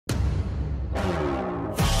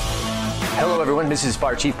Hello everyone, this is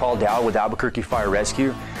Fire Chief Paul Dow with Albuquerque Fire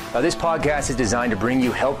Rescue. This podcast is designed to bring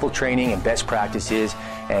you helpful training and best practices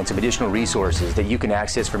and some additional resources that you can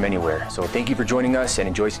access from anywhere. So thank you for joining us and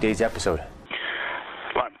enjoy today's episode.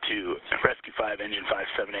 Alarm 2, Rescue 5, Engine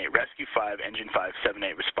 578. Rescue 5, Engine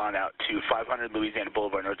 578, respond out to 500 Louisiana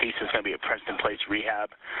Boulevard Northeast. It's going to be a Princeton Place rehab.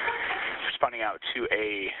 Responding out to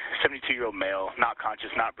a 72-year-old male, not conscious,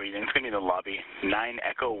 not breathing. It's going to be in the lobby. 9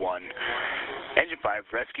 Echo 1. Engine 5,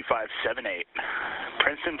 Rescue 578.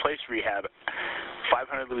 Princeton Place rehab,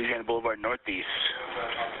 500 Louisiana Boulevard Northeast.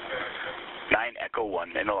 9 Echo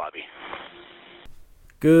 1 in the lobby.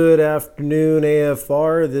 Good afternoon,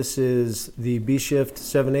 AFR. This is the B Shift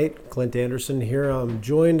 78, Clint Anderson here. I'm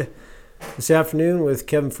joined this afternoon with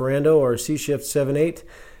Kevin Ferando, our C Shift 78,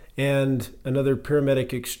 and another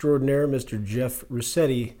paramedic extraordinaire, Mr. Jeff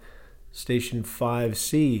Ruscetti, Station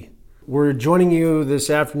 5C. We're joining you this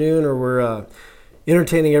afternoon, or we're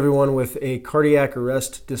entertaining everyone with a cardiac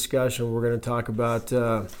arrest discussion. We're going to talk about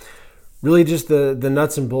really just the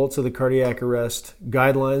nuts and bolts of the cardiac arrest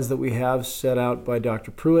guidelines that we have set out by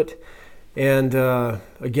Dr. Pruitt. And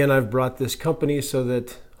again, I've brought this company so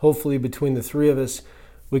that hopefully between the three of us,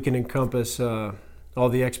 we can encompass all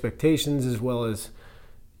the expectations as well as,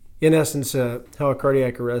 in essence, how a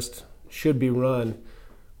cardiac arrest should be run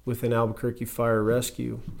with an Albuquerque Fire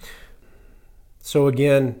Rescue. So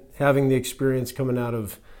again, having the experience coming out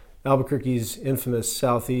of Albuquerque's infamous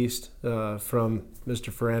Southeast from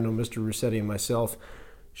Mr. Ferando, Mr. Ruscetti, and myself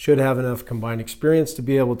should have enough combined experience to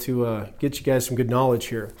be able to get you guys some good knowledge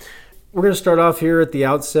here. We're going to start off here at the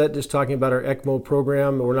outset just talking about our ECMO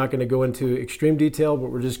program. We're not going to go into extreme detail, but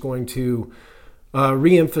we're just going to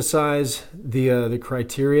re-emphasize the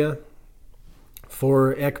criteria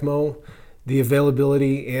for ECMO, the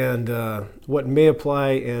availability, and what may apply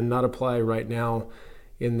and not apply right now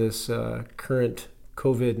in this current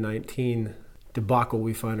COVID-19 debacle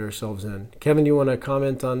we find ourselves in. Kevin, you want to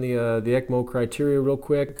comment on the ECMO criteria real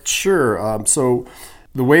quick? Sure. So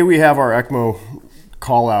the way we have our ECMO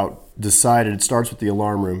call-out decided, it starts with the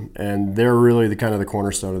alarm room, and they're really the kind of the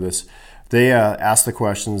cornerstone of this. They ask the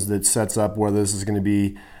questions that sets up whether this is going to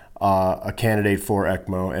be a candidate for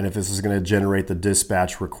ECMO and if this is going to generate the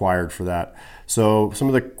dispatch required for that. So some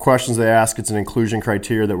of the questions they ask, it's an inclusion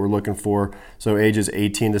criteria that we're looking for. So ages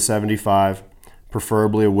 18 to 75,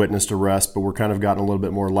 preferably a witnessed arrest, but we're kind of gotten a little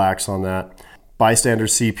bit more lax on that. Bystander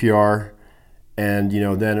CPR, and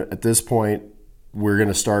then at this point we're going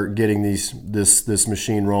to start getting this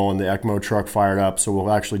machine rolling, the ECMO truck fired up. So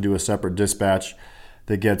we'll actually do a separate dispatch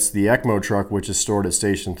that gets the ECMO truck, which is stored at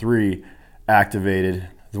Station 3, activated.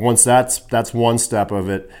 Once that's one step of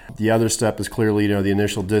it. The other step is clearly the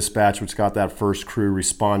initial dispatch, which got that first crew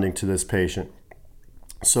responding to this patient.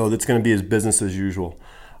 So that's going to be as business as usual.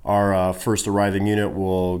 Our first arriving unit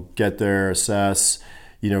will get there, assess,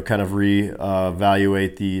 kind of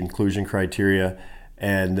re-evaluate the inclusion criteria,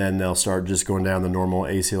 and then they'll start just going down the normal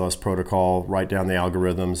ACLS protocol, write down the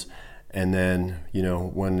algorithms, and then,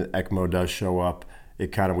 when ECMO does show up, we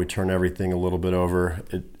turn everything a little bit over.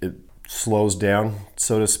 It slows down,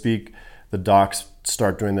 so to speak. The docs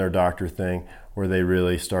start doing their doctor thing, where they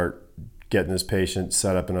really start getting this patient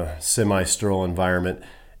set up in a semi-sterile environment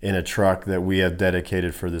in a truck that we have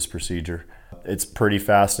dedicated for this procedure. It's pretty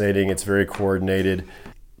fascinating. It's very coordinated.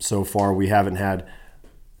 So far, we haven't had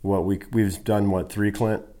we've done 3,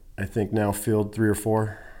 Clint? I think now field 3 or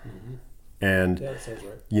 4. Mm-hmm. And yeah, that sounds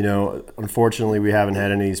right. Unfortunately, we haven't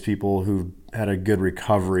had any of these people who had a good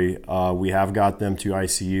recovery. We have got them to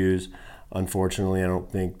ICUs. Unfortunately, I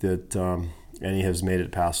don't think that any has made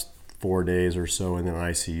it past 4 days or so in an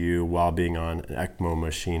ICU while being on an ECMO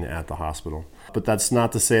machine at the hospital. But that's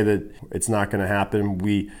not to say that it's not going to happen.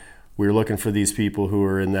 We're looking for these people who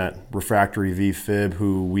are in that refractory V-fib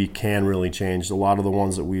who we can really change. A lot of the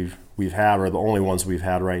ones that we've had are the only ones we've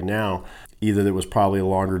had right now. Either there was probably a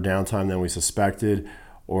longer downtime than we suspected,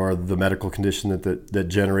 or the medical condition that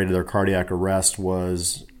generated their cardiac arrest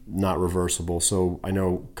was not reversible. So I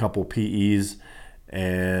know a couple PEs,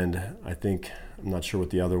 and I'm not sure what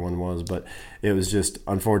the other one was, but it was just,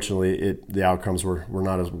 unfortunately, the outcomes were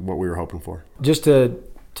not as what we were hoping for. Just to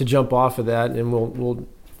jump off of that, and we'll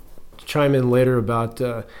chime in later about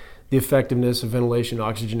the effectiveness of ventilation,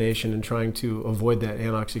 oxygenation, and trying to avoid that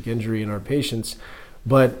anoxic injury in our patients.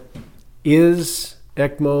 But is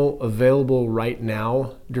ECMO available right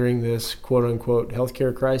now during this quote-unquote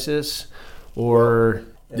healthcare crisis, or?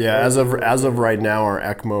 Yeah, as of right now, our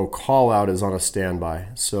ECMO call-out is on a standby,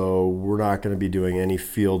 so we're not going to be doing any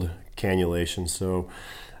field cannulation. So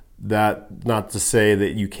that, not to say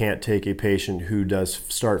that you can't take a patient who does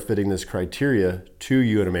start fitting this criteria to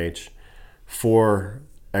UNMH for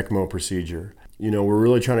ECMO procedure. We're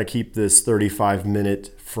really trying to keep this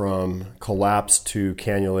 35-minute from collapse to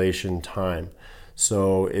cannulation time.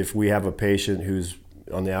 So if we have a patient who's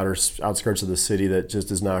on the outskirts of the city that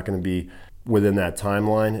just is not going to be within that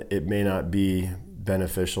timeline, it may not be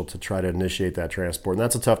beneficial to try to initiate that transport. And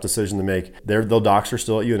that's a tough decision to make. The docs are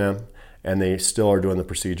still at UNM, and they still are doing the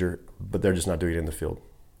procedure, but they're just not doing it in the field.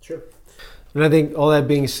 Sure. And I think all that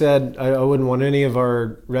being said, I wouldn't want any of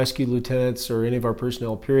our rescue lieutenants or any of our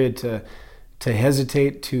personnel, period, to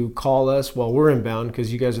hesitate to call us while we're inbound,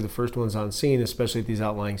 because you guys are the first ones on scene, especially at these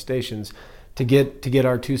outlying stations, to get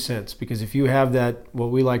our 2 cents. Because if you have that,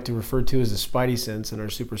 what we like to refer to as a spidey sense in our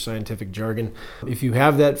super scientific jargon, if you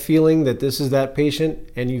have that feeling that this is that patient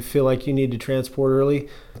and you feel like you need to transport early,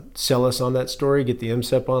 sell us on that story, get the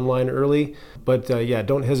MSEP online early. But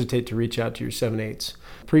don't hesitate to reach out to your 7/8s.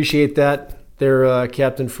 Appreciate that. There,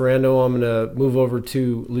 Captain Ferando. I'm going to move over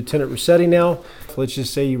to Lieutenant Ruscetti now. Let's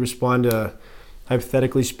just say you respond to,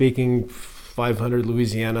 hypothetically speaking, 500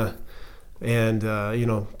 Louisiana and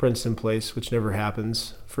Princeton Place, which never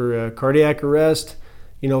happens, for a cardiac arrest.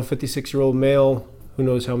 56-year-old male, who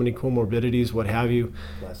knows how many comorbidities, what have you.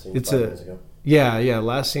 Last seen 5 minutes ago.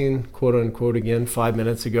 Last seen, quote unquote, again 5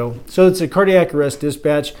 minutes ago. So it's a cardiac arrest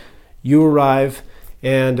dispatch. You arrive,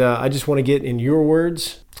 and I just want to get in your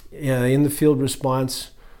words, in the field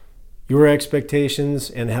response, your expectations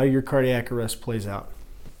and how your cardiac arrest plays out.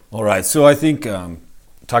 All right, so I think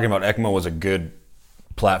talking about ECMO was a good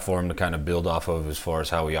platform to kind of build off of as far as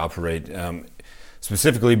how we operate,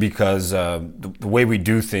 specifically because the way we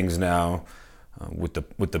do things now with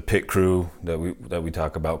the pit crew that we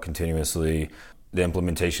talk about continuously, the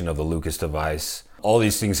implementation of the Lucas device, all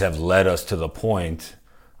these things have led us to the point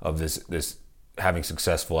of this having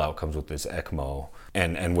successful outcomes with this ECMO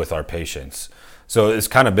and with our patients. So it's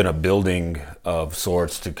kind of been a building of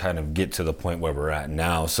sorts to kind of get to the point where we're at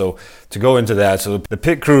now. So to go into that, so the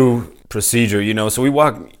pit crew procedure, so we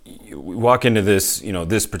walk into this,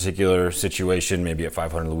 this particular situation, maybe at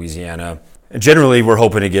 500 Louisiana. And generally, we're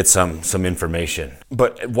hoping to get some information.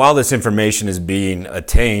 But while this information is being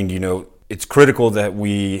attained, it's critical that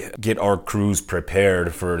we get our crews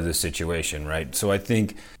prepared for the situation, right? So I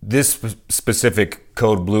think this specific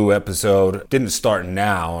Code Blue episode didn't start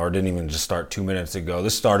now, or didn't even just start 2 minutes ago.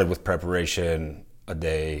 This started with preparation a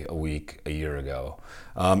day, a week, a year ago.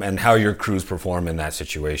 And how your crews perform in that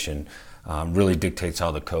situation really dictates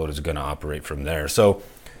how the code is going to operate from there. So,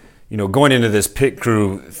 going into this pit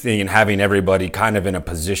crew thing and having everybody kind of in a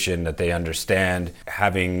position that they understand,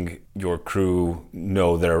 having your crew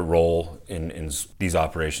know their role in these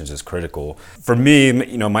operations is critical. For me,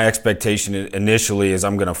 my expectation initially is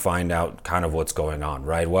I'm going to find out kind of what's going on,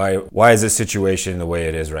 right? Why is this situation the way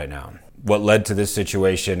it is right now? What led to this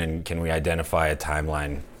situation, and can we identify a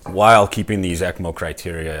timeline while keeping these ECMO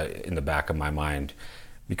criteria in the back of my mind?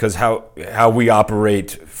 Because how we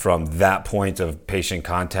operate from that point of patient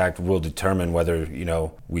contact will determine whether,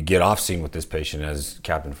 we get off scene with this patient, as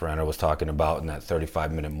Captain Ferando was talking about, in that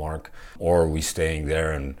 35-minute mark, or are we staying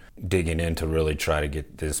there and digging in to really try to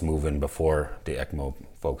get this moving before the ECMO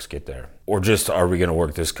folks get there? Or just are we going to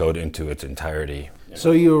work this code into its entirety?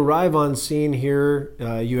 So you arrive on scene here,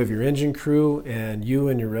 you have your engine crew and you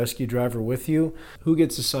and your rescue driver with you. Who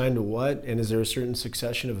gets assigned to what, and is there a certain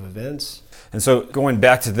succession of events? And so going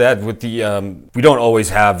back to that, with the we don't always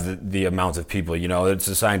have the amount of people. It's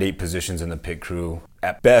assigned 8 positions in the pit crew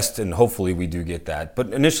at best, and hopefully we do get that.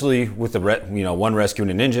 But initially, with the one rescue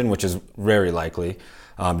and an engine, which is very likely,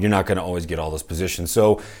 you're not going to always get all those positions.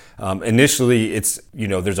 So initially, it's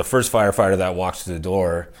there's a first firefighter that walks through the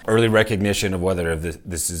door. Early recognition of whether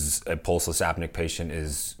this is a pulseless apneic patient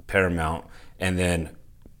is paramount, and then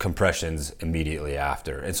compressions immediately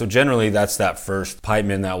after. And so generally that's that first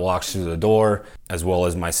pipeman that walks through the door, as well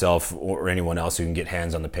as myself or anyone else who can get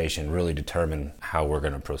hands on the patient, really determine how we're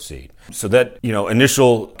going to proceed. So that,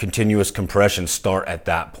 initial continuous compressions start at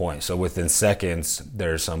that point. So within seconds,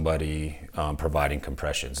 there's somebody providing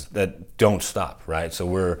compressions that don't stop, right? So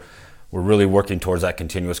we're really working towards that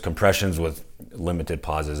continuous compressions with limited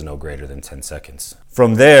pauses no greater than 10 seconds.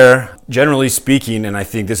 From there, generally speaking, and I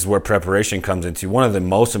think this is where preparation comes into, one of the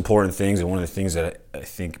most important things and one of the things that I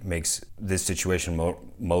think makes this situation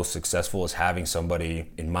most successful is having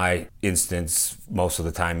somebody, in my instance, most of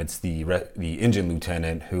the time it's the engine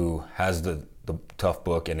lieutenant who has the tough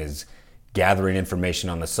book and is gathering information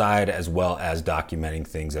on the side as well as documenting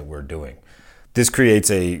things that we're doing. This creates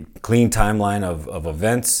a clean timeline of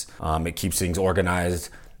events. It keeps things organized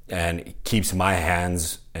and it keeps my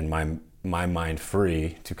hands and my mind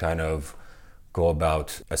free to kind of go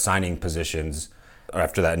about assigning positions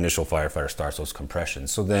after that initial firefighter starts those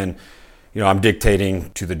compressions. So then, I'm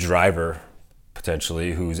dictating to the driver,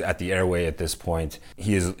 potentially, who's at the airway at this point.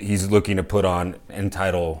 He's looking to put on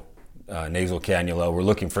end-tidal nasal cannula. We're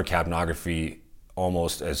looking for capnography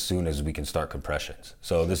almost as soon as we can start compressions.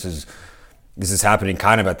 So this is happening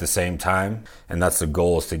kind of at the same time, and that's the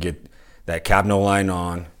goal, is to get that capno line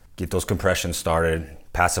on, get those compressions started,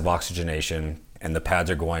 passive oxygenation, and the pads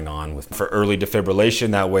are going on for early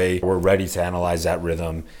defibrillation. That way we're ready to analyze that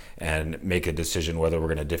rhythm and make a decision whether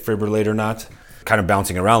we're going to defibrillate or not. Kind of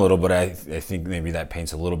bouncing around a little, but I think maybe that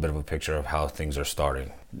paints a little bit of a picture of how things are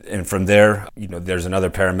starting. And from there, there's another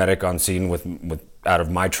paramedic on scene with out of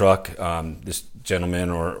my truck. This gentleman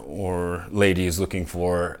or lady is looking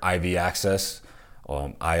for IV access,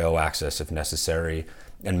 IO access if necessary,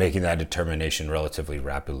 and making that determination relatively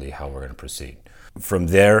rapidly how we're going to proceed. From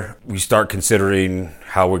there, we start considering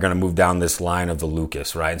how we're going to move down this line of the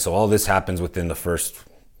Lucas, right? And so all this happens within the first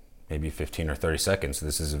maybe 15 or 30 seconds.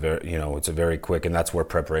 This is it's a very quick, and that's where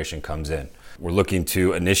preparation comes in. We're looking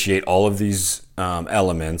to initiate all of these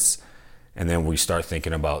elements, and then we start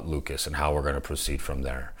thinking about Lucas and how we're going to proceed from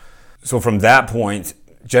there. So from that point,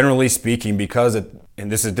 generally speaking,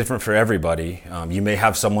 and this is different for everybody, you may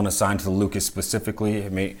have someone assigned to the Lucas specifically.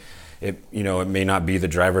 It may not be the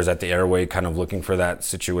drivers at the airway kind of looking for that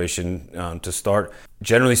situation to start.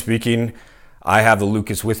 Generally speaking, I have the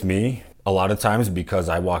Lucas with me a lot of times because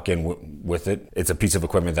I walk in with it. It's a piece of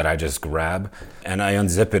equipment that I just grab, and I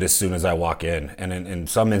unzip it as soon as I walk in. And in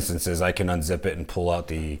some instances, I can unzip it and pull out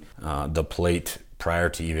the plate prior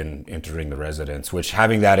to even entering the residence, which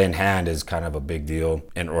having that in hand is kind of a big deal,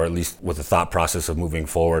 or at least with the thought process of moving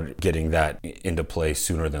forward, getting that into place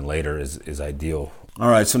sooner than later is ideal.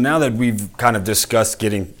 All right, so now that we've kind of discussed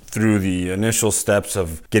getting through the initial steps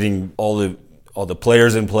of getting all the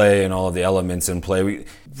players in play and all of the elements in play,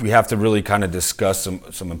 we have to really kind of discuss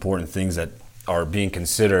some important things that are being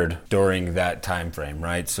considered during that time frame,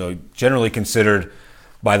 right? So generally considered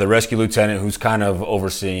by the rescue lieutenant who's kind of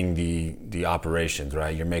overseeing the operations,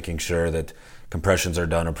 right? You're making sure that compressions are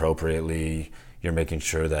done appropriately. You're making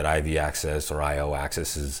sure that IV access or IO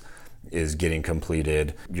access is getting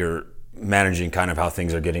completed. You're managing kind of how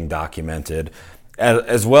things are getting documented,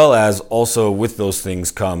 as well as also with those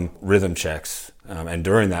things come rhythm checks. And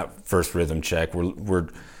during that first rhythm check, we're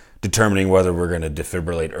determining whether we're going to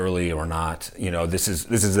defibrillate early or not. This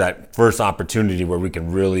is that first opportunity where we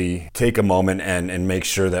can really take a moment and make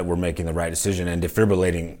sure that we're making the right decision. And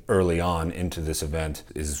defibrillating early on into this event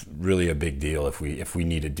is really a big deal. If we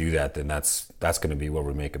need to do that, then that's going to be where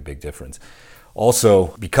we make a big difference.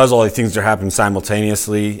 Also, because all these things are happening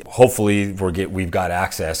simultaneously, hopefully we've got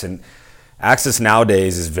access. And access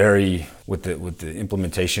nowadays is very, with the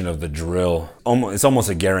implementation of the drill, it's almost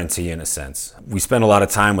a guarantee in a sense. We spend a lot of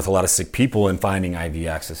time with a lot of sick people, and finding IV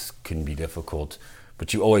access can be difficult,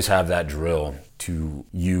 but you always have that drill to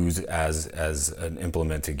use as an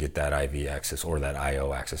implement to get that IV access or that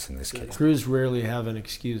IO access in this case. Crews rarely have an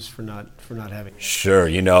excuse for not having it. Sure,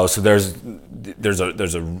 so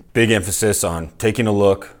there's a big emphasis on taking a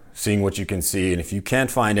look, seeing what you can see, and if you can't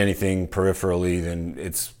find anything peripherally, then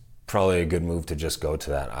it's probably a good move to just go to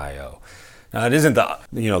that IO. Now, it isn't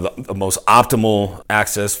the most optimal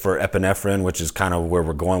access for epinephrine, which is kind of where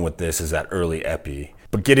we're going with this, is that early epi.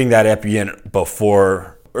 But getting that epi in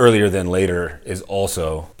earlier than later is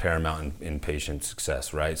also paramount in patient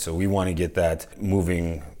success, right? So we want to get that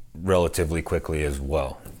moving relatively quickly as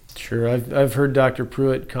well. Sure, I've heard Dr.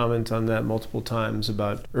 Pruitt comment on that multiple times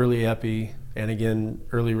about early epi, and again,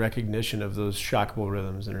 early recognition of those shockable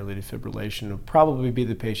rhythms and early defibrillation will probably be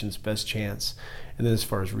the patient's best chance. And then as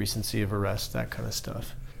far as recency of arrest, that kind of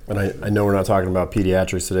stuff. And I know we're not talking about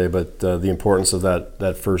pediatrics today, but the importance of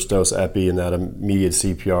that first dose epi and that immediate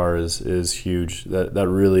CPR is huge. That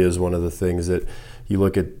really is one of the things that you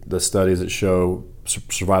look at the studies that show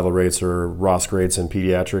survival rates or ROSC rates in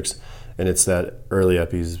pediatrics, and it's that early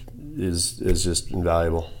epi is just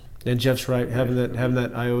invaluable. And Jeff's right. Having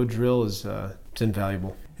that IO drill is it's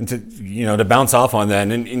invaluable. And to bounce off on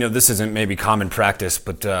that, and this isn't maybe common practice,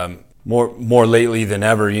 but more lately than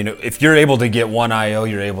ever, if you're able to get one IO,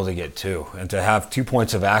 you're able to get two, and to have 2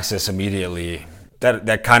 points of access immediately,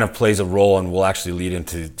 that kind of plays a role and will actually lead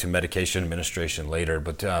into medication administration later.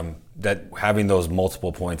 But that having those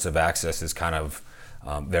multiple points of access is kind of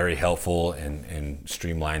very helpful and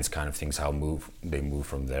streamlines kind of things how they move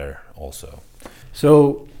from there also.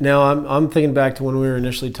 So now I'm thinking back to when we were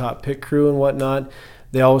initially taught pit crew and whatnot.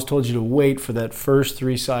 They always told you to wait for that first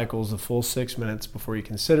 3 cycles, the full 6 minutes, before you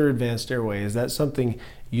consider advanced airway. Is that something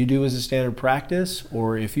you do as a standard practice?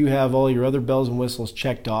 Or if you have all your other bells and whistles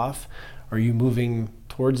checked off, are you moving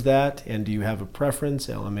towards that? And do you have a preference,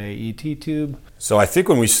 LMA, ET tube? So I think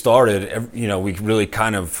when we started, we really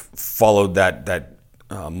kind of followed that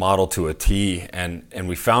model to a T, and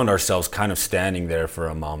we found ourselves kind of standing there for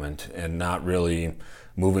a moment and not really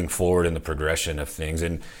moving forward in the progression of things.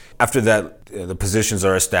 And after that, the positions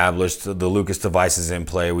are established, the Lucas device is in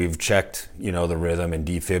play, we've checked, the rhythm and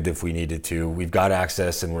defibbed if we needed to. We've got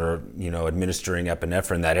access and we're, administering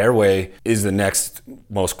epinephrine. That airway is the next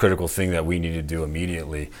most critical thing that we need to do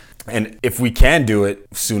immediately. And if we can do it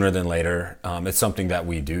sooner than later, it's something that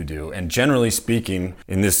we do. And generally speaking,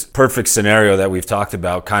 in this perfect scenario that we've talked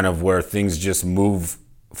about, kind of where things just move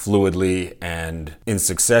fluidly and in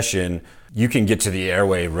succession, you can get to the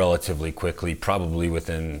airway relatively quickly, probably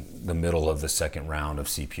within the middle of the second round of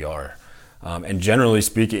CPR. And generally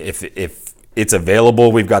speaking, if it's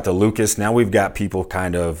available, we've got the Lucas, now we've got people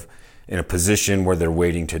kind of in a position where they're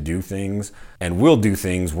waiting to do things, and we'll do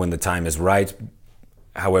things when the time is right.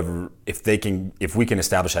 However, if we can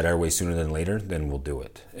establish that airway sooner than later, then we'll do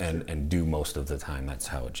it and do most of the time. That's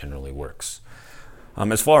how it generally works.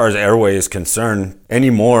 As far as airway is concerned,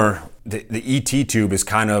 anymore, the ET tube is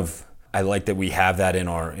kind of, I like that we have that in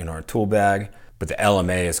our tool bag, but the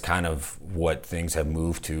LMA is kind of what things have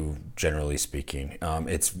moved to, generally speaking.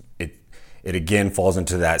 It again falls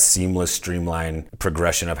into that seamless, streamlined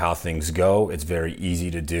progression of how things go. It's very easy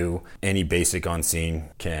to do. Any basic on scene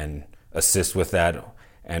can assist with that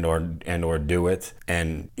and or do it,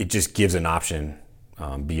 and it just gives an option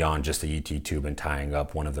beyond just the ET tube and tying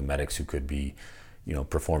up one of the medics who could be,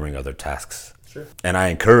 performing other tasks. Sure. And I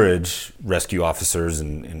encourage rescue officers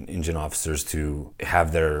and engine officers to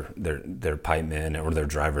have their pipemen or their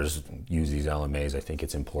drivers use these LMAs. I think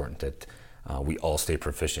it's important that we all stay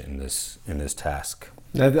proficient in this task.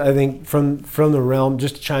 I think from the realm,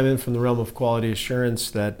 just to chime in from the realm of quality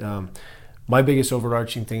assurance, that my biggest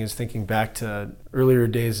overarching thing is thinking back to earlier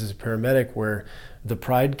days as a paramedic where the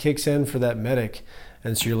pride kicks in for that medic.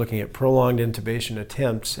 And so you're looking at prolonged intubation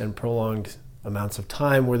attempts and prolonged amounts of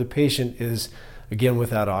time where the patient is, again,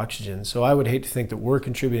 without oxygen. So I would hate to think that we're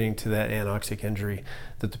contributing to that anoxic injury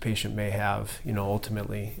that the patient may have,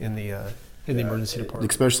 ultimately in the emergency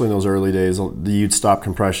department. Especially in those early days, you'd stop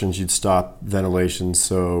compressions, you'd stop ventilation,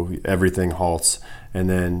 so everything halts. And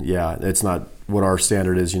then, it's not what our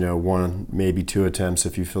standard is, 1, maybe 2 attempts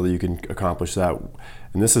if you feel that you can accomplish that.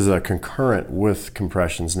 And this is a concurrent with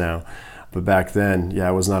compressions now. But back then,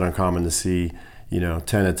 it was not uncommon to see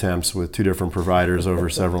 10 attempts with 2 different providers over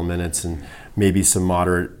several minutes, and maybe some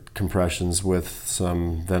moderate compressions with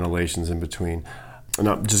some ventilations in between.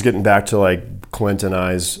 And just getting back to like Clint and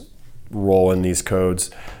I's role in these codes.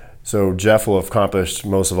 So Jeff will have accomplished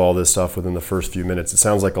most of all this stuff within the first few minutes. It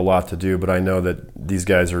sounds like a lot to do, but I know that these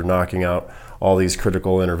guys are knocking out all these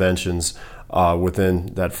critical interventions within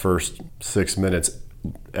that first 6 minutes.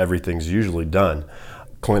 Everything's usually done.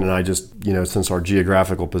 Clint and I just, since our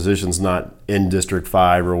geographical position's not in District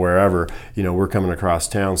 5 or wherever, we're coming across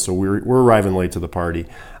town, so we're arriving late to the party.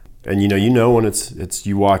 And when it's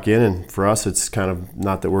you walk in, and for us it's kind of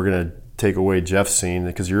not that we're going to take away Jeff's scene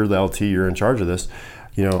because you're the LT, you're in charge of this.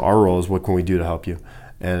 Our role is what can we do to help you?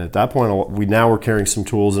 And at that point, we're carrying some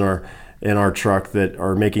tools in our truck that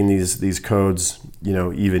are making these codes,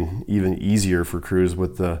 even easier for crews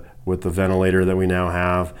with the ventilator that we now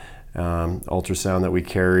have. Ultrasound that we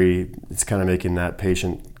carry, it's kind of making that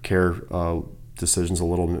patient care decisions a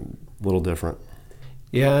little different.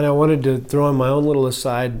 Yeah, and I wanted to throw in my own little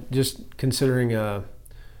aside, just considering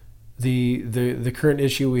the current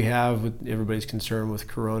issue we have with everybody's concern with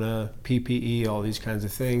Corona, PPE, all these kinds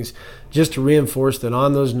of things, just to reinforce that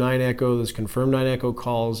on those those confirmed 9 echo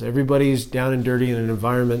calls, everybody's down and dirty in an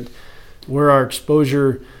environment where our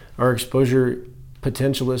exposure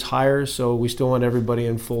potential is higher, so we still want everybody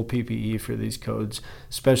in full PPE for these codes,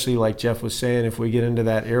 especially like Jeff was saying, if we get into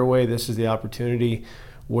that airway, this is the opportunity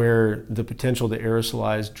where the potential to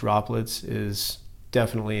aerosolize droplets is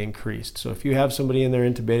definitely increased. So if you have somebody in there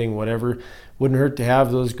intubating, whatever, wouldn't hurt to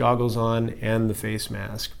have those goggles on and the face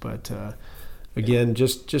mask. But again,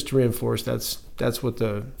 just to reinforce, that's what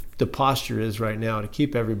the posture is right now, to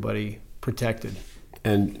keep everybody protected.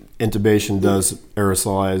 And intubation does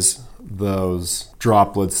aerosolize those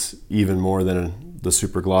droplets even more than the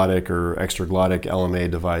supraglottic or extraglottic LMA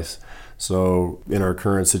device. So in our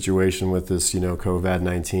current situation with this,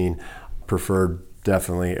 COVID-19, preferred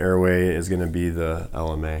definitely airway is going to be the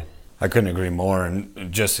LMA. I couldn't agree more.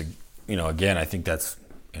 And just, again, I think that's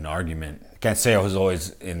an argument. I can't say I was always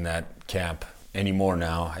in that camp anymore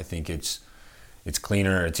now. I think it's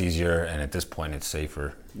cleaner, it's easier, and at this point it's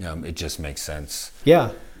safer. It just makes sense.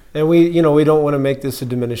 Yeah. And we don't want to make this a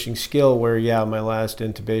diminishing skill where, my last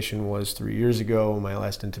intubation was 3 years ago, my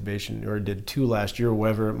last intubation, or did 2 last year,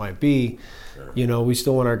 whatever it might be. Sure. We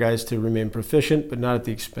still want our guys to remain proficient, but not at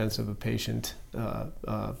the expense of a patient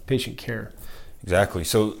care. Exactly.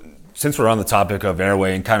 So since we're on the topic of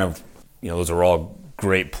airway and kind of, those are all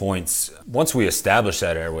great points. Once we establish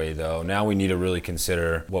that airway, though, now we need to really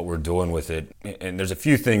consider what we're doing with it. And there's a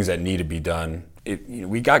few things that need to be done.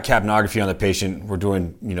 We got capnography on the patient. We're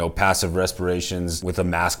doing, passive respirations with a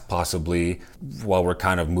mask possibly while we're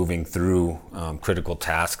kind of moving through critical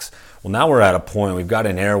tasks. Well, now we're at a point, we've got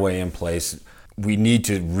an airway in place. We need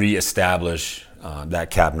to reestablish that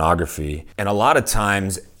capnography. And a lot of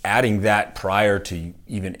times adding that prior to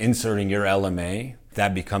even inserting your LMA,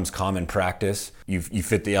 that becomes common practice. You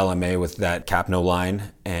fit the LMA with that capno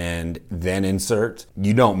line and then insert.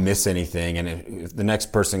 You don't miss anything. And if the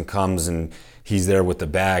next person comes and he's there with the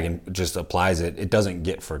bag and just applies it, it doesn't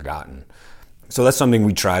get forgotten. So that's something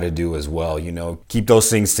we try to do as well. Keep those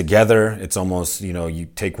things together. It's almost, you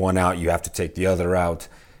take one out, you have to take the other out.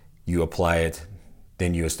 You apply it,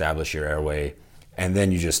 then you establish your airway, and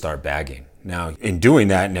then you just start bagging. Now, in doing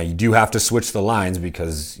that, you do have to switch the lines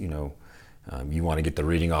because, you want to get the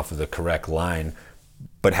reading off of the correct line,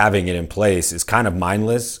 but having it in place is kind of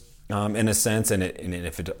mindless in a sense, and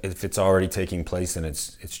if it's already taking place, then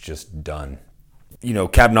it's just done.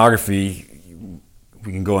 Capnography,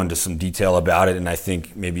 we can go into some detail about it, and I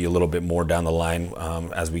think maybe a little bit more down the line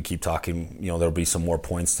as we keep talking. There'll be some more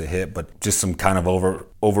points to hit, but just some kind of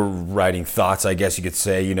overriding thoughts, I guess you could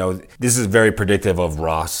say. This is very predictive of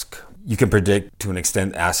ROSC. You can predict to an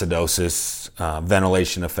extent acidosis,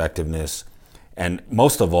 ventilation effectiveness. And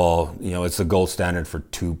most of all, it's the gold standard for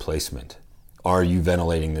tube placement. Are you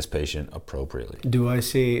ventilating this patient appropriately? Do I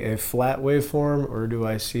see a flat waveform or do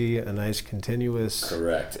I see a nice continuous?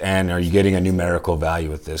 Correct. And are you getting a numerical value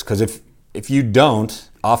with this? Because if you don't,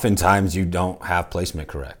 oftentimes you don't have placement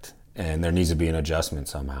correct, and there needs to be an adjustment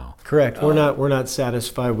somehow. Correct. We're not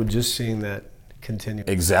satisfied with just seeing that continue.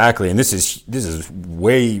 Exactly. And this is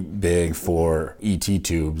way big for ET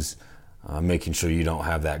tubes. Making sure you don't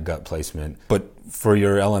have that gut placement. But for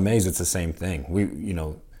your LMAs, it's the same thing.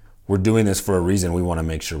 We're doing this for a reason. We want to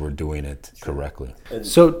make sure we're doing it correctly.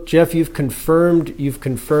 So, Jeff, you've confirmed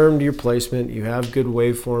your placement. You have good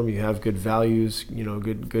waveform. You have good values.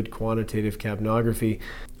 Good quantitative capnography.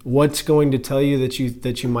 What's going to tell you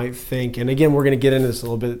that you might think? And again, we're going to get into this a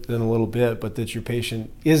little bit, but that your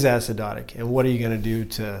patient is acidotic. And what are you going to do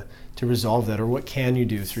to resolve that, or what can you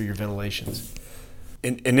do through your ventilations?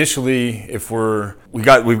 Initially, if we've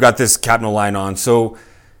got this capno line on, so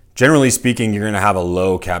generally speaking, you're going to have a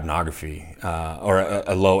low capnography or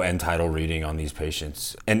a low end tidal reading on these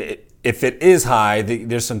patients. And if it is high,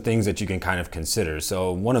 there's some things that you can kind of consider.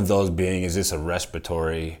 So one of those being, is this a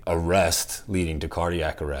respiratory arrest leading to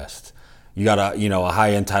cardiac arrest? You got a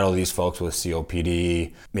high end tidal of these folks with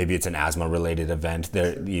COPD. Maybe it's an asthma related event.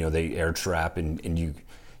 They air trap and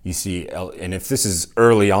you see, and if this is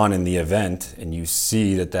early on in the event and you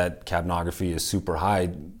see that capnography is super high,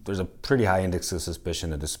 there's a pretty high index of suspicion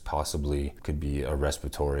that this possibly could be a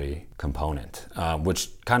respiratory component, which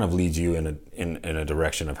kind of leads you in a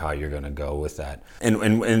direction of how you're going to go with that. And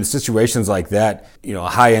in situations like that, a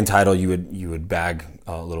high end tidal, you would bag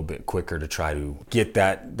a little bit quicker to try to get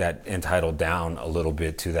that end tidal down a little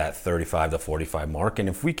bit to that 35 to 45 mark. And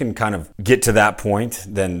if we can kind of get to that point,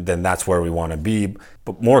 then that's where we want to be.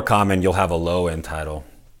 But more common, you'll have a low end tidal.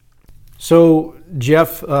 So,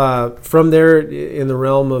 Jeff, from there in the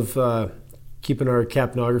realm of keeping our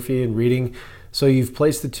capnography and reading, so you've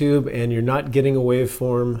placed the tube and you're not getting a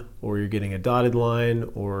waveform, or you're getting a dotted line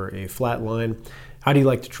or a flat line. How do you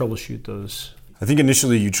like to troubleshoot those? I think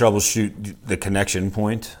initially you troubleshoot the connection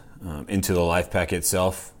point into the life pack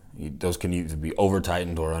itself. Those can either be over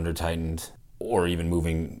tightened or under tightened, or even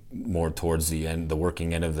moving more towards the end, the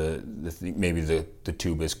working end of maybe the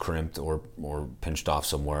tube is crimped or pinched off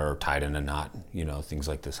somewhere or tied in a knot. Things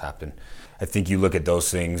like this happen. I think you look at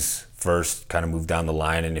those things first, kind of move down the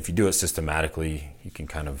line, and if you do it systematically, you can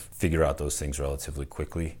kind of figure out those things relatively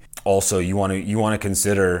quickly. Also, you want to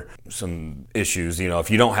consider some issues.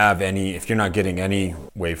 If you're not getting any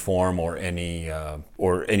waveform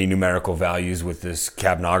or any numerical values with this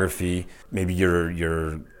capnography, maybe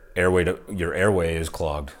your airway is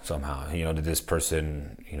clogged somehow. Did this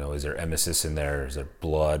person, is there emesis in there? Is there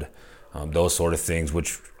blood? Those sort of things,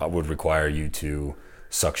 which would require you to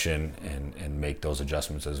suction and make those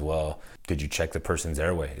adjustments as well. Did you check the person's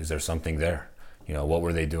airway? Is there something there? What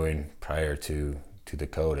were they doing prior to the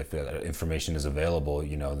code? If that information is available,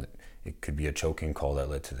 it could be a choking call that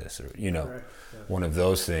led to this, or one of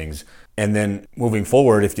those things. And then moving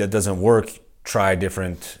forward, if that doesn't work, try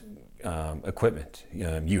different equipment.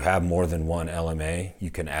 You have more than one LMA.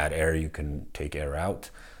 You can add air, you can take air out.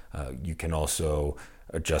 You can also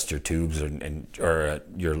adjust your tubes or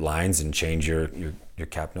your lines and change your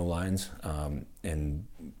capno lines and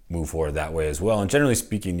move forward that way as well. And generally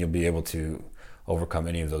speaking, you'll be able to overcome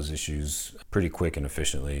any of those issues pretty quick and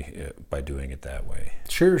efficiently by doing it that way.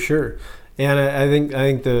 Sure. And I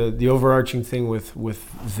think the overarching thing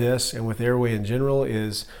with this and with airway in general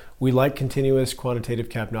is we like continuous quantitative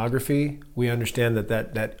capnography. We understand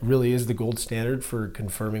that really is the gold standard for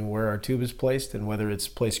confirming where our tube is placed and whether it's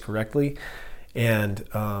placed correctly. And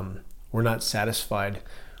we're not satisfied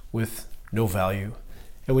with no value,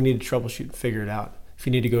 and we need to troubleshoot and figure it out. If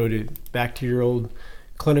you need to go back to your old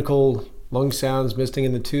clinical lung sounds, misting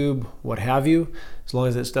in the tube, what have you, as long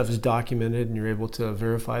as that stuff is documented and you're able to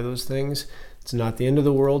verify those things, it's not the end of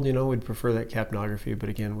the world. We'd prefer that capnography, but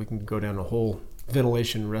again, we can go down a whole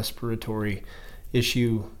ventilation respiratory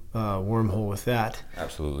issue wormhole with that.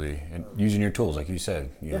 Absolutely. And using your tools, like you said,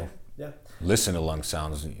 listen to lung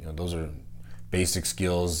sounds. Those are basic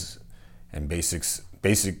skills, and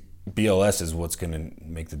basic BLS is what's going to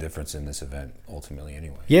make the difference in this event ultimately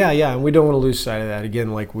anyway. Yeah, and we don't want to lose sight of that.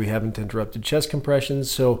 Again, like we haven't interrupted chest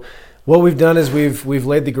compressions. So what we've done is we've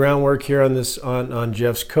laid the groundwork here on this on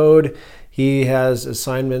Jeff's code. He has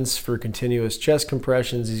assignments for continuous chest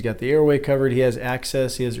compressions. He's got the airway covered. He has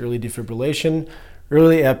access. He has early defibrillation,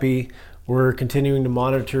 early epi. We're continuing to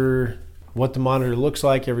monitor what the monitor looks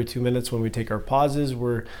like every 2 minutes when we take our pauses.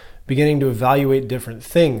 We're beginning to evaluate different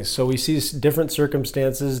things. So we see different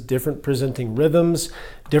circumstances, different presenting rhythms,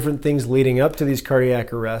 different things leading up to these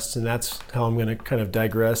cardiac arrests, and that's how I'm going to kind of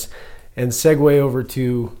digress and segue over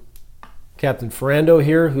to Captain Ferando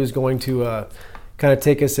here, who's going to kind of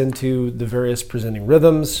take us into the various presenting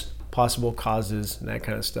rhythms, possible causes, and that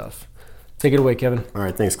kind of stuff. Take it away, Kevin. All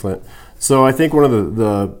right, thanks, Clint. So I think one of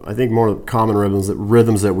the more common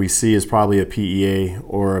rhythms that we see is probably a PEA,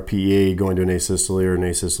 or a PEA going to an asystole, or an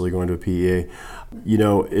asystole going to a PEA.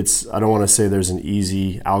 I don't want to say there's an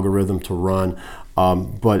easy algorithm to run,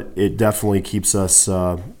 but it definitely keeps us.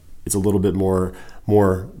 It's a little bit more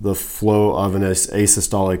the flow of an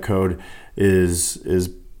asystolic code is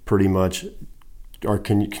pretty much our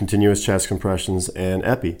continuous chest compressions and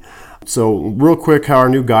epi. So real quick, how our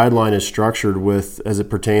new guideline is structured as it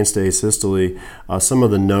pertains to asystole, some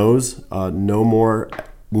of the no's, no more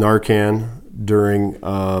Narcan during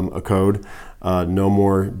a code, no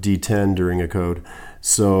more D10 during a code.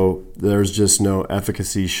 So there's just no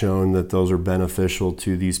efficacy shown that those are beneficial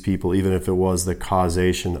to these people, even if it was the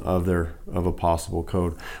causation of a possible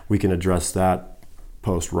code. We can address that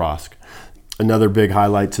post-ROSC. Another big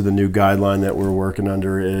highlight to the new guideline that we're working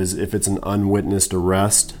under is if it's an unwitnessed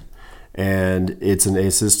arrest and it's an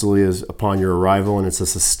asystole upon your arrival and it's a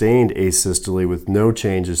sustained asystole with no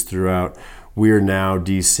changes throughout, we are now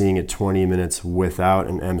DCing at 20 minutes without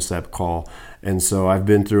an MSEP call. And so I've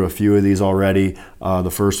been through a few of these already.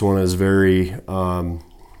 The first one is very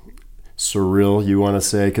surreal, you want to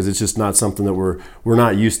say, because it's just not something that we're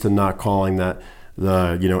not used to not calling that.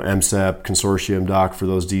 The MSEP consortium doc for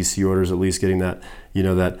those DC orders, at least getting that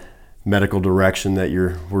that medical direction that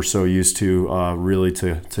we're so used to, really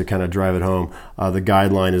to kind of drive it home. The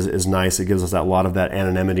guideline is nice. It gives us a lot of that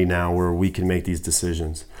anonymity now where we can make these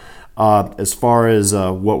decisions. As far as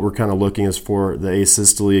what we're kind of looking is for the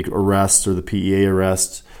asystole arrests or the PEA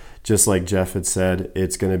arrests, just like Jeff had said,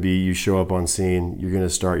 it's going to be you show up on scene, you're going to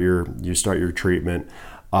start your treatment,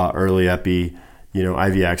 early epi.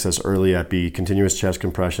 IV access, early epi, continuous chest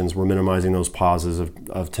compressions. We're minimizing those pauses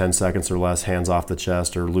of 10 seconds or less, hands off the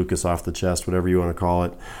chest or Lucas off the chest, whatever you want to call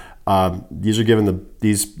it. These are giving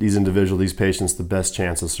these patients the best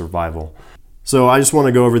chance of survival. So I just want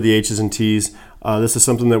to go over the H's and T's. This is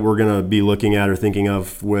something that we're going to be looking at or thinking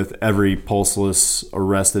of with every pulseless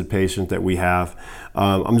arrested patient that we have.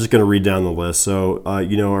 I'm just going to read down the list. So,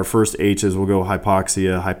 our first H's will go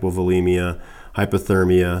hypoxia, hypovolemia,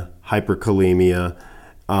 hypothermia, hyperkalemia,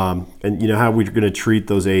 and how we're going to treat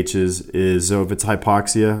those H's is, so if it's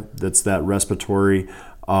hypoxia, that's that respiratory,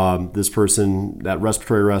 that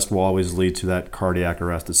respiratory arrest will always lead to that cardiac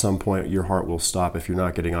arrest. At some point, your heart will stop if you're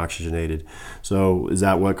not getting oxygenated. So is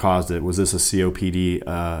that what caused it? Was this a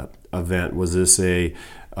COPD event? Was this a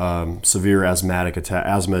severe asthma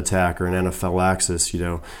attack or an anaphylaxis?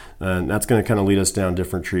 And that's going to kind of lead us down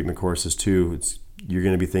different treatment courses too. You're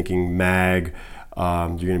going to be thinking MAG.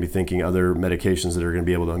 You're going to be thinking other medications that are going to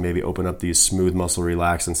be able to maybe open up these smooth muscle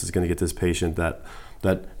relaxants. It's going to get this patient that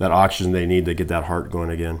that oxygen they need to get that heart going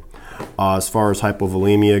again. As far as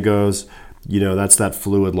hypovolemia goes, that's that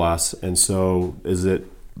fluid loss. And so is it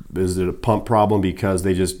a pump problem because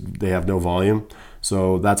they have no volume?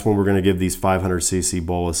 So that's when we're going to give these 500 cc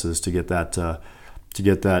boluses to get that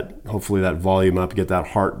hopefully that volume up, get that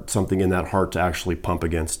heart, something in that heart to actually pump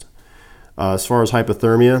against. As far as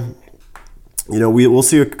hypothermia, we'll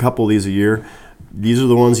see a couple of these a year. These are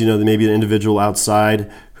the ones, maybe an individual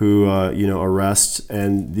outside who, arrests,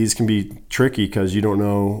 and these can be tricky because you don't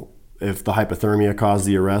know if the hypothermia caused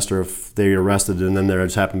the arrest or if they arrested and then they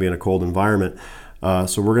just happened to be in a cold environment.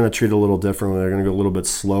 So we're going to treat it a little differently. They're going to go a little bit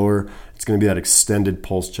slower. It's going to be that extended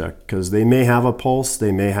pulse check because they may have a pulse.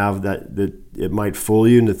 They may have that it might fool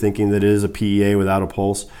you into thinking that it is a PEA without a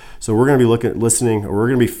pulse. So we're going to be listening, or we're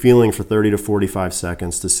going to be feeling for 30 to 45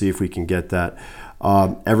 seconds to see if we can get that.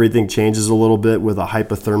 Everything changes a little bit with a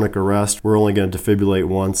hypothermic arrest. We're only going to defibrillate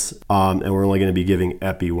once, and we're only going to be giving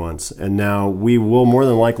epi once. And now we will more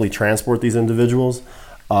than likely transport these individuals,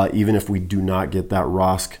 even if we do not get that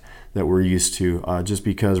ROSC that we're used to, just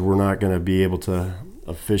because we're not going to be able to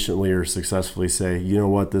efficiently or successfully say,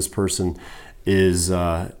 this person is,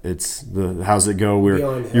 how's it go?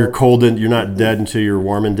 You're cold and you're not dead until you're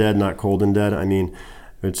warm and dead, not cold and dead. I mean,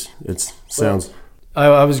 it sounds...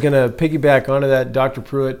 Well, I was going to piggyback onto that. Dr.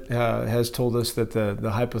 Pruitt has told us that the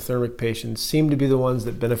hypothermic patients seem to be the ones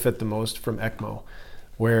that benefit the most from ECMO,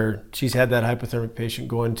 where she's had that hypothermic patient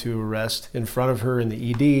go into arrest in front of her in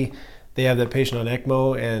the ED. They have that patient on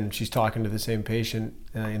ECMO, and she's talking to the same patient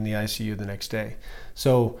in the ICU the next day.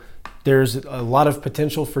 So there's a lot of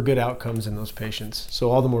potential for good outcomes in those patients.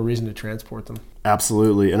 So all the more reason to transport them.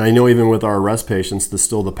 Absolutely, and I know even with our arrest patients,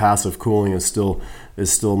 the passive cooling is still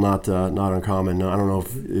not uncommon. I don't know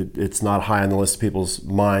if it's not high on the list of people's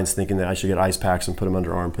minds, thinking that I should get ice packs and put them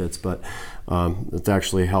under armpits, but it's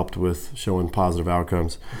actually helped with showing positive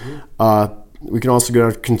outcomes. Mm-hmm. We can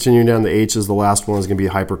also continuing down the H's. The last one is going to be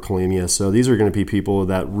hyperkalemia. So these are going to be people with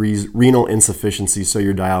that renal insufficiency. So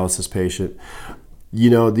your dialysis patient.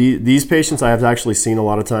 These patients I have actually seen a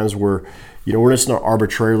lot of times where, we're just not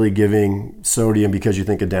arbitrarily giving sodium because you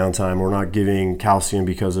think of downtime. We're not giving calcium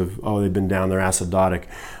because of, they've been down, they're acidotic.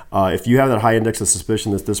 If you have that high index of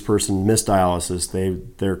suspicion that this person missed dialysis,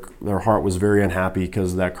 their heart was very unhappy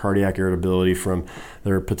because of that cardiac irritability from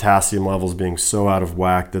their potassium levels being so out of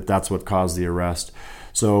whack that's what caused the arrest.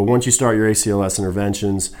 So once you start your ACLS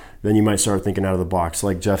interventions, then you might start thinking out of the box.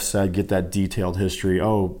 Like Jeff said, get that detailed history.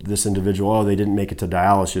 This individual, they didn't make it to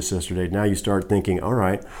dialysis yesterday. Now you start thinking, all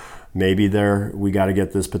right, maybe we got to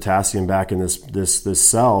get this potassium back in this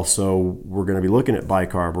cell. So we're going to be looking at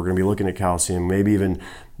bicarb. We're going to be looking at calcium, maybe even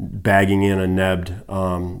bagging in a nebbed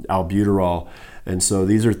albuterol. And so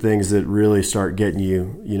these are things that really start getting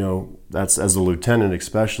you, that's as a lieutenant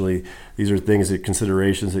especially, these are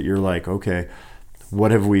considerations that you're like, okay,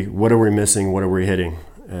 what are we missing? What are we hitting?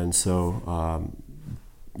 And so,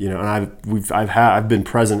 and I've been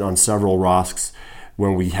present on several ROSCs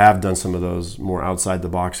when we have done some of those more outside the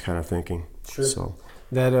box kind of thinking. Sure. So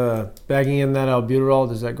that bagging in that albuterol,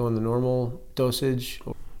 does that go in the normal dosage?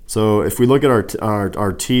 So if we look at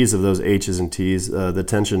our T's of those H's and T's, the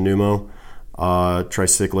tension pneumo,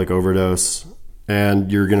 tricyclic overdose,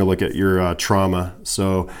 and you're going to look at your trauma.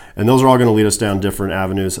 So, and those are all going to lead us down different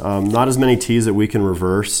avenues. Not as many T's that we can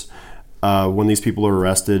reverse when these people are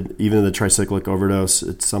arrested. Even the tricyclic overdose,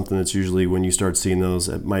 it's something that's usually when you start seeing those,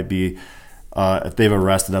 it might be if they've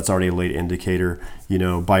arrested, that's already a late indicator.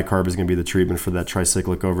 Bicarb is going to be the treatment for that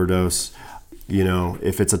tricyclic overdose.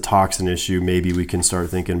 If it's a toxin issue, maybe we can start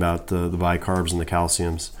thinking about the bicarbs and the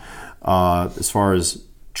calciums. As far as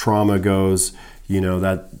trauma goes,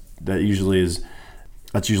 that's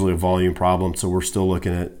usually a volume problem. So we're still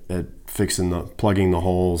looking at plugging the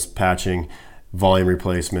holes, patching, volume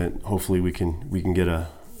replacement. Hopefully we can get a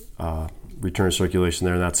return to circulation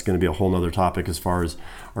there. And that's going to be a whole nother topic as far as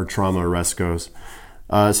our trauma arrest goes.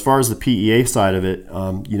 As far as the PEA side of it,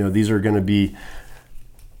 these are going to be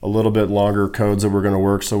a little bit longer codes that we're going to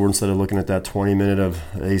work. So instead of looking at that 20-minute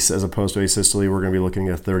as opposed to asystole, we're going to be looking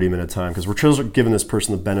at a 30-minute time because we're just giving this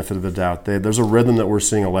person the benefit of the doubt. There's a rhythm that we're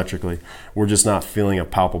seeing electrically. We're just not feeling a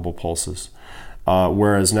palpable pulses.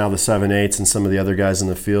 Whereas now the 7/8s and some of the other guys in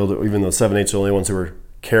the field, even though 7/8s are the only ones who are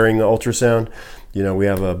carrying the ultrasound, we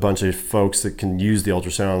have a bunch of folks that can use the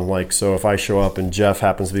ultrasound. So if I show up and Jeff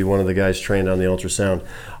happens to be one of the guys trained on the ultrasound,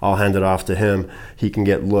 I'll hand it off to him. He can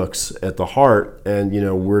get looks at the heart, and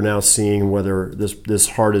we're now seeing whether this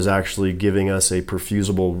heart is actually giving us a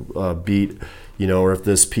perfusable beat, or if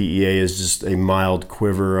this PEA is just a mild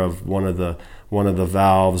quiver of one of the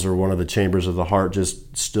valves or one of the chambers of the heart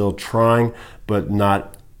just still trying, but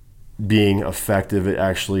not being effective at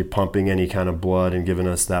actually pumping any kind of blood and giving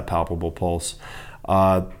us that palpable pulse.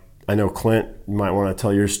 I know, Clint, you might want to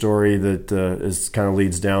tell your story that is kind of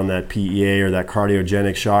leads down that PEA or that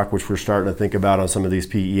cardiogenic shock, which we're starting to think about on some of these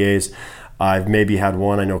PEAs. I've maybe had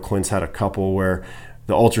one. I know Clint's had a couple where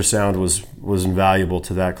the ultrasound was invaluable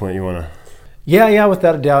to that. Clint, you want to? Yeah,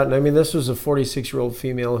 without a doubt. And I mean, this was a 46-year-old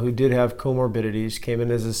female who did have comorbidities, came in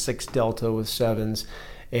as a 6 Delta with 7s,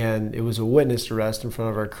 and it was a witness arrest in front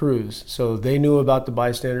of our crews. So they knew about the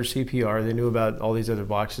bystander CPR. They knew about all these other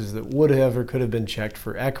boxes that would have or could have been checked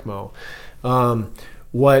for ECMO.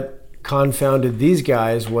 What confounded these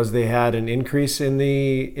guys was they had an increase in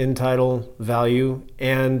the end-tidal value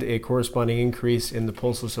and a corresponding increase in the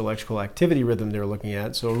pulseless electrical activity rhythm they were looking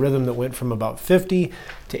at. So a rhythm that went from about 50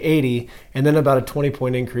 to 80, and then about a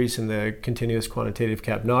 20-point increase in the continuous quantitative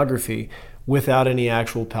capnography without any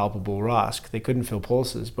actual palpable ROSC. They couldn't feel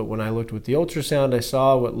pulses, but when I looked with the ultrasound, I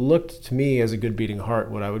saw what looked to me as a good beating heart,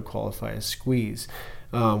 what I would qualify as squeeze.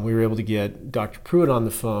 We were able to get Dr. Pruitt on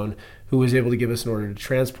the phone, who was able to give us an order to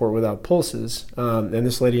transport without pulses. And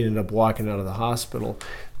this lady ended up walking out of the hospital.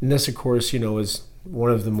 And this, of course, is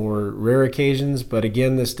one of the more rare occasions. But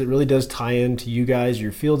again, this really does tie into you guys,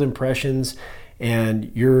 your field impressions,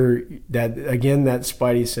 and that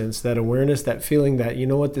spidey sense, that awareness, that feeling that, you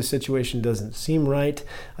know what, this situation doesn't seem right.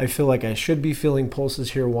 I feel like I should be feeling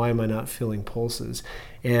pulses here. Why am I not feeling pulses?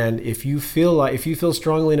 And if you feel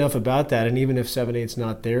strongly enough about that, and even if 7/8's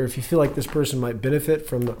not there, if you feel like this person might benefit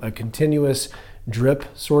from a continuous drip,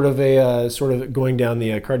 sort of going down the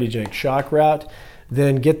cardiogenic shock route,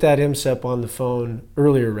 then get that MSEP on the phone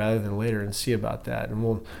earlier rather than later and see about that. And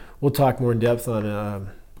we'll talk more in depth on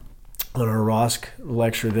our ROSC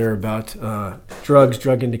lecture there about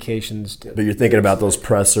drug indications. But you're thinking about those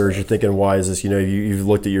pressors. You're thinking, why is this? You've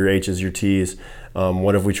looked at your H's, your T's.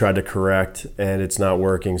 What if we tried to correct and it's not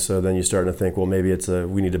working? So then you're starting to think, well, maybe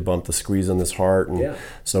we need to bump the squeeze on this heart. And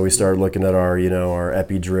so we started looking at our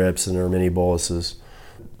epi drips and our mini boluses.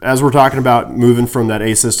 As we're talking about moving from that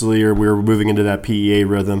asystole, we were moving into that PEA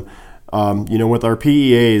rhythm. With our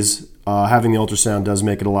PEAs, having the ultrasound does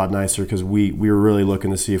make it a lot nicer because we were really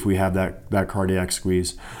looking to see if we have that cardiac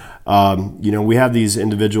squeeze. We have these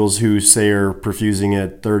individuals who say are perfusing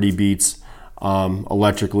at 30 beats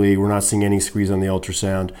electrically. We're not seeing any squeeze on the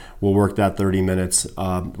ultrasound. We'll work that 30 minutes.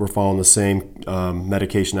 We're following the same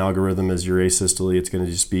medication algorithm as your asystole. It's going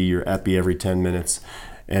to just be your epi every 10 minutes.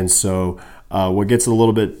 And so what makes it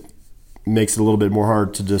a little bit more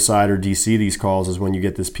hard to decide or DC these calls is when you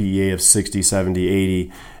get this PEA of 60, 70,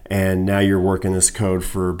 80, and now you're working this code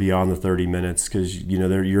for beyond the 30 minutes because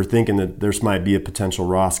you're thinking that there might be a potential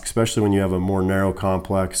ROSC, especially when you have a more narrow,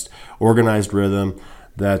 complex, organized rhythm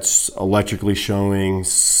that's electrically showing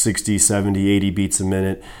 60, 70, 80 beats a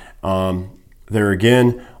minute. There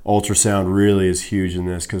again, ultrasound really is huge in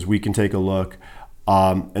this because we can take a look.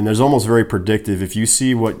 And there's almost very predictive. If you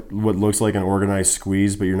see what looks like an organized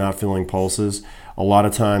squeeze, but you're not feeling pulses, a lot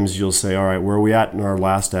of times you'll say, all right, where are we at in our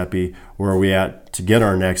last epi? Where are we at to get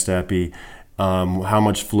our next epi? How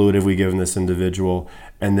much fluid have we given this individual?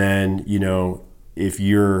 And then, if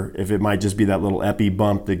it might just be that little epi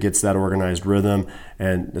bump that gets that organized rhythm,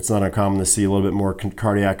 and it's not uncommon to see a little bit more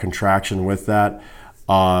cardiac contraction with that.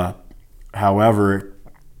 However,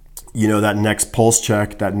 that next pulse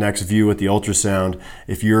check, that next view with the ultrasound,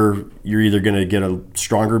 if you're either going to get a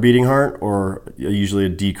stronger beating heart or usually a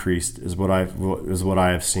decreased is what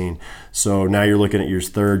I have seen. So now you're looking at your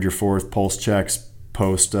third, your fourth pulse checks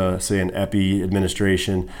post, say, an epi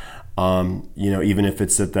administration. Even if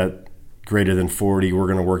it's at that greater than 40, we're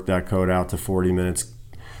going to work that code out to 40 minutes.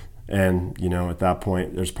 And, at that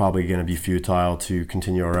point, there's probably going to be futile to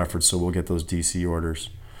continue our efforts, so we'll get those DC orders.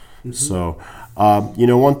 Mm-hmm. So,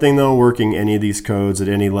 one thing though, working any of these codes at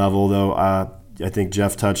any level though, I think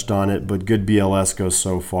Jeff touched on it, but good BLS goes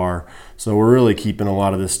so far. So we're really keeping a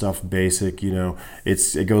lot of this stuff basic.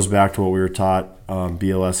 It goes back to what we were taught,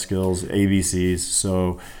 BLS skills, ABCs.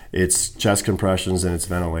 So it's chest compressions and it's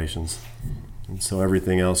ventilations. And so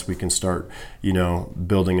everything else we can start,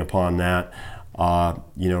 building upon that.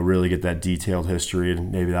 Really get that detailed history,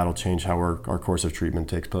 and maybe that'll change how our course of treatment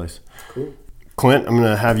takes place. Cool. Clint, I'm going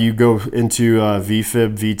to have you go into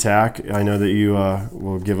VFib, VTAC. I know that you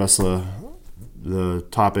will give us the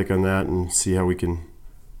topic on that and see how we can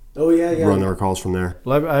run our calls from there.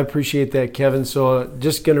 Well, I appreciate that, Kevin. So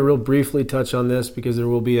just going to real briefly touch on this because there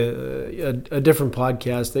will be a different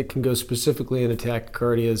podcast that can go specifically into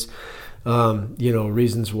tachycardias.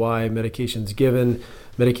 reasons why, medications given,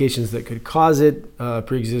 medications that could cause it,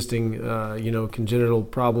 pre-existing, congenital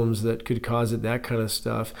problems that could cause it, that kind of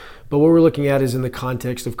stuff. But what we're looking at is in the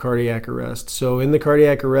context of cardiac arrest. So in the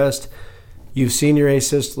cardiac arrest, you've seen your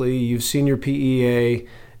asystole, you've seen your PEA,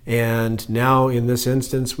 and now in this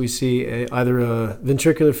instance, we see either a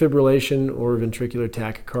ventricular fibrillation or ventricular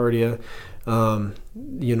tachycardia.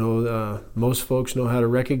 Most folks know how to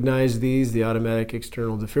recognize these. The automatic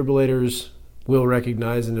external defibrillators will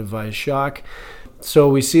recognize and advise shock. So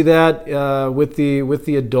we see that with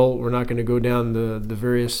the adult. We're not going to go down the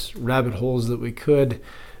various rabbit holes that we could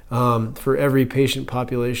for every patient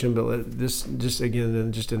population, but this just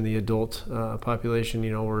in the adult population,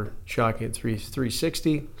 we're shocking at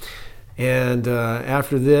 360. And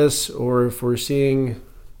after this, or if we're seeing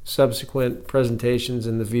subsequent presentations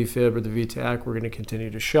in the VFib or the VTAC, we're going to continue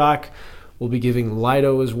to shock. We'll be giving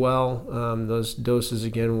Lido as well. Those doses,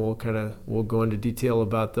 again, we'll go into detail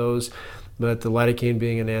about those. But the lidocaine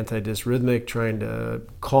being an antidysrhythmic, trying to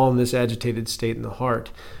calm this agitated state in the heart.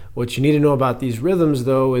 What you need to know about these rhythms,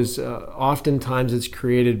 though, is oftentimes it's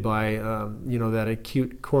created by, that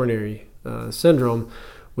acute coronary syndrome,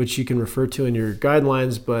 which you can refer to in your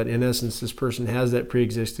guidelines. But in essence, this person has that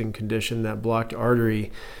pre-existing condition, that blocked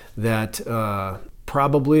artery, that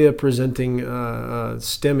probably a presenting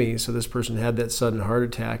STEMI. So this person had that sudden heart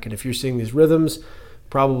attack. And if you're seeing these rhythms,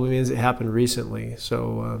 probably means it happened recently.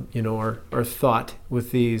 So, our thought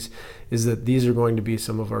with these is that these are going to be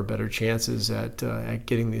some of our better chances at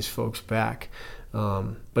getting these folks back.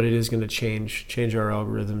 But it is going to change our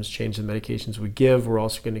algorithms, change the medications we give. We're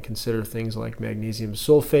also going to consider things like magnesium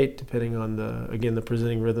sulfate, depending on the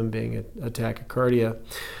presenting rhythm being a tachycardia.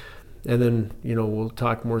 And then, we'll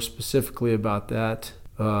talk more specifically about that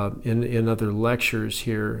in other lectures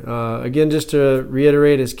here. Again, just to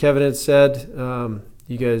reiterate, as Kevin had said,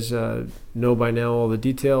 you guys know by now all the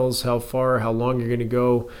details, how far, how long you're going to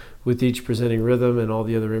go with each presenting rhythm, and all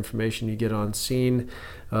the other information you get on scene,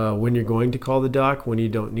 when you're going to call the doc, when you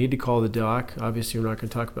don't need to call the doc. Obviously, we're not going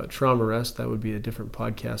to talk about trauma arrest. That would be a different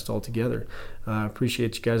podcast altogether.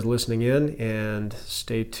 Appreciate you guys listening in, and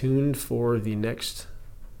stay tuned for the next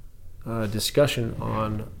discussion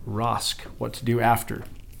on ROSC, what to do after.